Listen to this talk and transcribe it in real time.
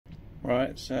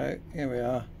Right, so here we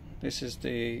are. This is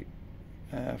the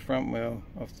front wheel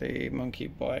of the monkey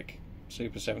bike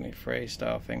Super73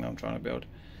 style thing that I'm trying to build.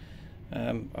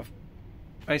 I'm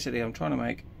trying to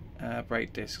make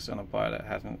brake discs on a bike that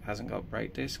hasn't got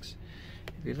brake discs.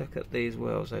 If you look at these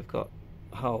wheels, they've got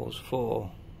holes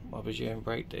for, I presume,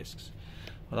 brake discs.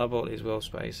 Well, I bought these wheel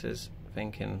spacers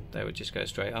thinking they would just go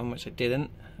straight on, which they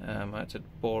didn't. I had to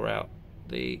bore out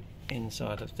the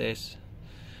inside of this,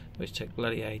 which took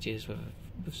bloody ages with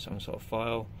some sort of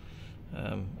file.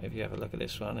 If you have a look at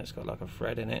this one, it's got like a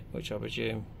thread in it, which I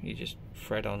presume you just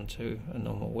thread onto a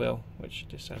normal wheel, which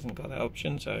just hasn't got that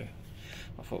option. So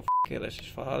I thought, f it, let's just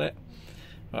file it.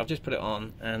 Well, I've just put it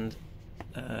on, and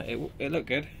it looked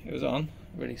good. It was on,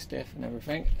 really stiff and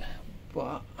everything.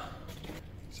 But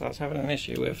so I was having an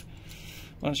issue with,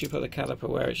 once you put the caliper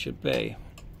where it should be,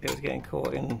 it was getting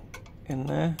caught in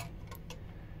there,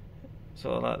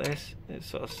 sort of like this. It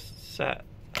sort of sat.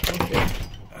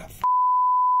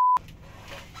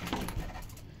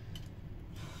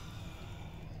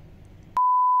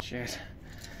 Shit.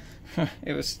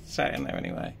 It was sat in there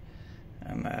anyway,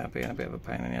 and being a bit of a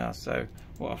pain in the ass. So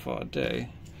what I thought I'd do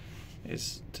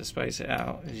is to space it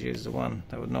out, is use the one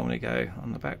that would normally go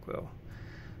on the back wheel.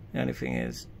 The only thing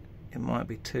is, it might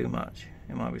be too much.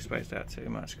 It might be spaced out too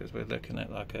much, because we're looking at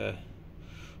like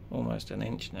almost an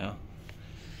inch now.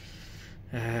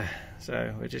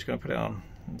 So we're just going to put it on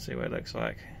and see what it looks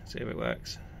like, see if it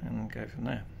works, and go from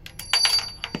there.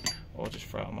 Or just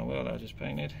throw it on my wheel that I just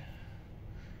painted.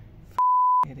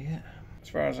 Idiot. As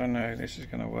far as I know, this is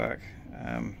going to work.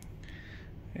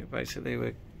 Basically,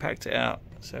 we packed it out,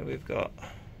 so we've got,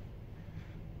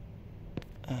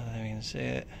 there you can see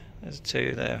it, there's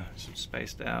two there, sort of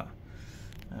spaced out.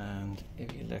 And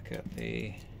if you look at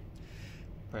the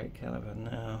brake caliper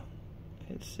now,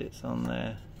 it sits on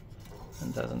there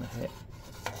and doesn't hit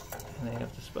any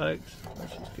of the spokes,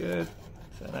 which is good.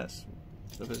 So that's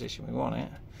the position we want it.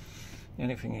 The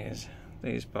only thing is,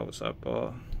 these bolts I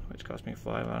bought, which cost me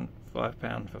 £5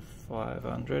 for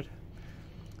 500.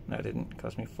 No, it didn't. It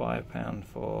cost me £5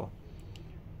 for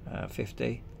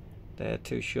 50. They're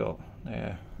too short.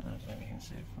 They're, I don't know if you can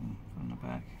see it from the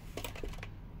back.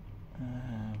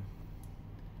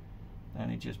 They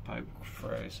only just poke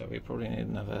through, so we probably need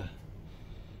another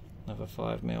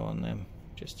 5mm on them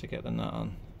just to get the nut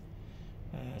on.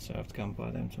 So I have to come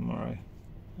buy them tomorrow,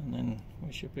 and then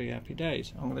we should be happy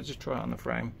days. I'm going to just try it on the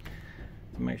frame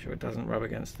to make sure it doesn't rub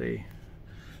against the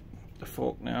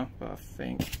fork now, but I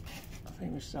think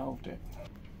we solved it.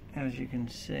 As you can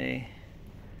see,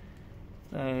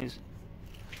 those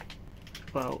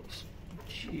bolts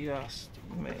just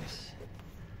miss.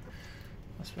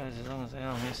 I suppose as long as they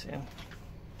are missing,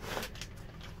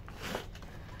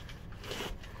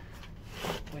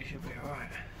 we should be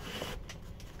alright.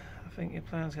 I think your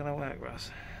plan's going to work,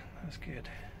 Russ. That's good.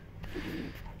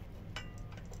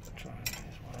 Try and do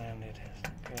this one-handed. It's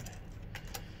not good.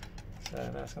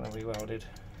 So that's going to be welded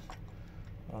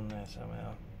on there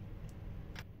somehow.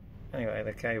 Anyway,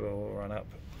 the cable will run up,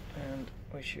 and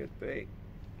we should be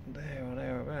there or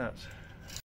thereabouts.